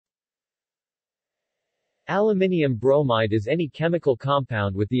Aluminium bromide is any chemical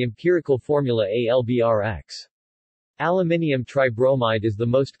compound with the empirical formula AlBrX. Aluminium tribromide is the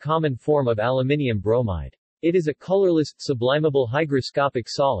most common form of aluminium bromide. It is a colorless, sublimable hygroscopic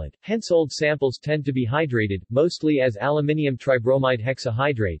solid, hence old samples tend to be hydrated, mostly as aluminium tribromide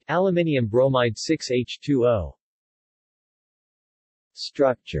hexahydrate, aluminium bromide 6H2O.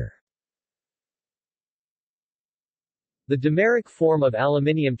 Structure. The dimeric form of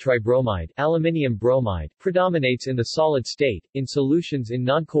aluminium tribromide, aluminium bromide, predominates in the solid state, in solutions in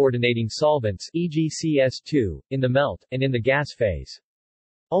non-coordinating solvents, e.g. CS2, in the melt, and in the gas phase.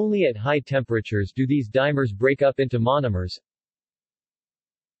 Only at high temperatures do these dimers break up into monomers.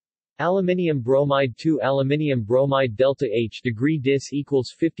 Aluminium bromide 2 aluminium bromide delta H degree dis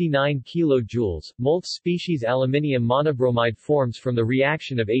equals 59 kJ, mol. Species aluminium monobromide forms from the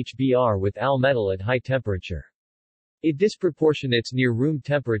reaction of HBr with Al metal at high temperature. It disproportionates near room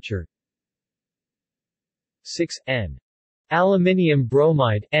temperature. 6 N. Aluminium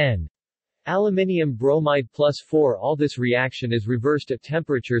bromide N. Aluminium bromide plus 4 All this reaction is reversed at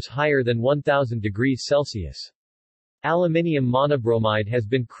temperatures higher than 1000 degrees Celsius. Aluminium monobromide has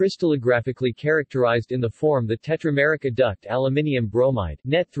been crystallographically characterized in the form the tetrameric adduct aluminium bromide,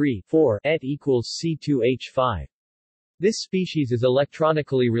 net 3, 4, et equals C2H5. This species is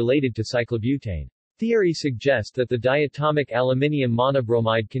electronically related to cyclobutane. Theory suggests that the diatomic aluminium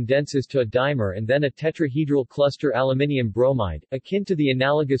monobromide condenses to a dimer and then a tetrahedral cluster aluminium bromide, akin to the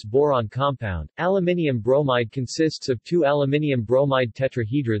analogous boron compound. Aluminium bromide consists of two aluminium bromide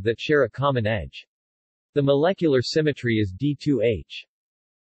tetrahedra that share a common edge. The molecular symmetry is D2H.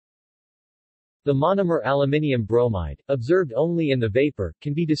 The monomer aluminium bromide, observed only in the vapor,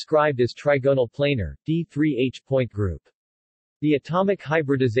 can be described as trigonal planar, D3H point group. The atomic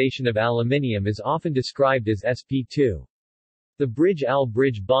hybridization of aluminium is often described as sp2. The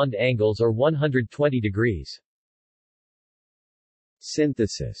bridge-Al-bridge bond angles are 120 degrees.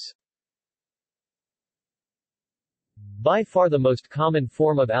 Synthesis. By far the most common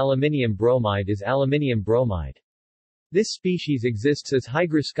form of aluminium bromide is aluminium bromide. This species exists as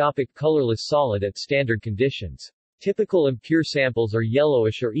hygroscopic colorless solid at standard conditions. Typical impure samples are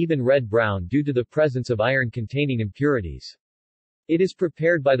yellowish or even red-brown due to the presence of iron-containing impurities. It is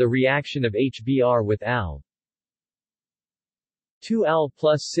prepared by the reaction of HBr with Al. 2Al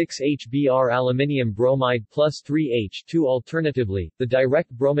plus 6HBr aluminium bromide plus 3H2. Alternatively, the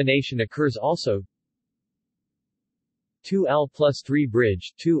direct bromination occurs also. 2Al plus 3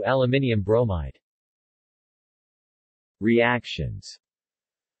 bridge 2 aluminium bromide. Reactions.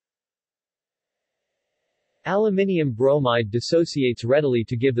 Aluminium bromide dissociates readily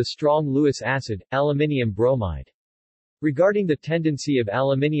to give the strong Lewis acid, aluminium bromide. Regarding the tendency of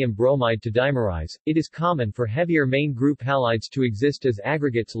aluminium bromide to dimerize, it is common for heavier main group halides to exist as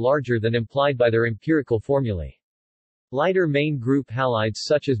aggregates larger than implied by their empirical formulae. Lighter main group halides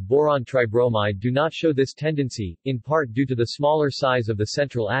such as boron tribromide do not show this tendency, in part due to the smaller size of the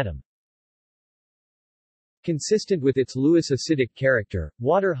central atom. Consistent with its Lewis acidic character,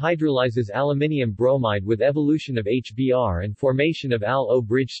 water hydrolyzes aluminium bromide with evolution of HBr and formation of Al-O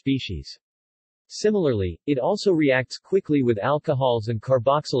bridge species. Similarly, it also reacts quickly with alcohols and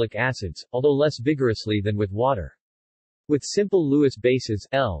carboxylic acids, although less vigorously than with water. With simple Lewis bases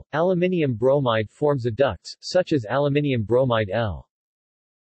L, aluminium bromide forms adducts, such as aluminium bromide L.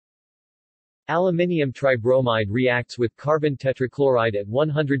 Aluminium tribromide reacts with carbon tetrachloride at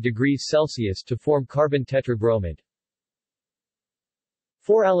 100 degrees Celsius to form carbon tetrabromide.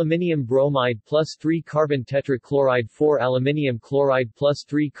 4 aluminium bromide plus 3 carbon tetrachloride 4 aluminium chloride plus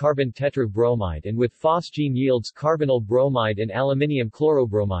 3 carbon tetrabromide and with phosgene yields carbonyl bromide and aluminium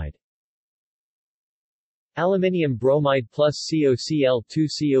chlorobromide. Aluminium bromide plus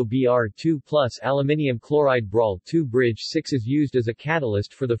COCl2COBr2 plus aluminium chloride Brol2 bridge 6 is used as a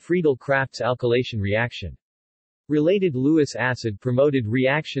catalyst for the Friedel-Crafts alkylation reaction. Related Lewis acid-promoted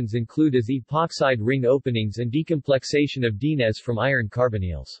reactions include as epoxide ring openings and decomplexation of Dines from iron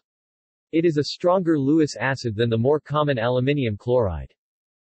carbonyls. It is a stronger Lewis acid than the more common aluminium chloride.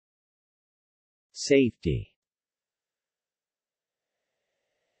 Safety.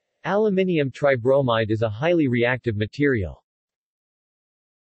 Aluminium tribromide is a highly reactive material.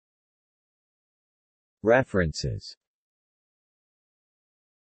 References.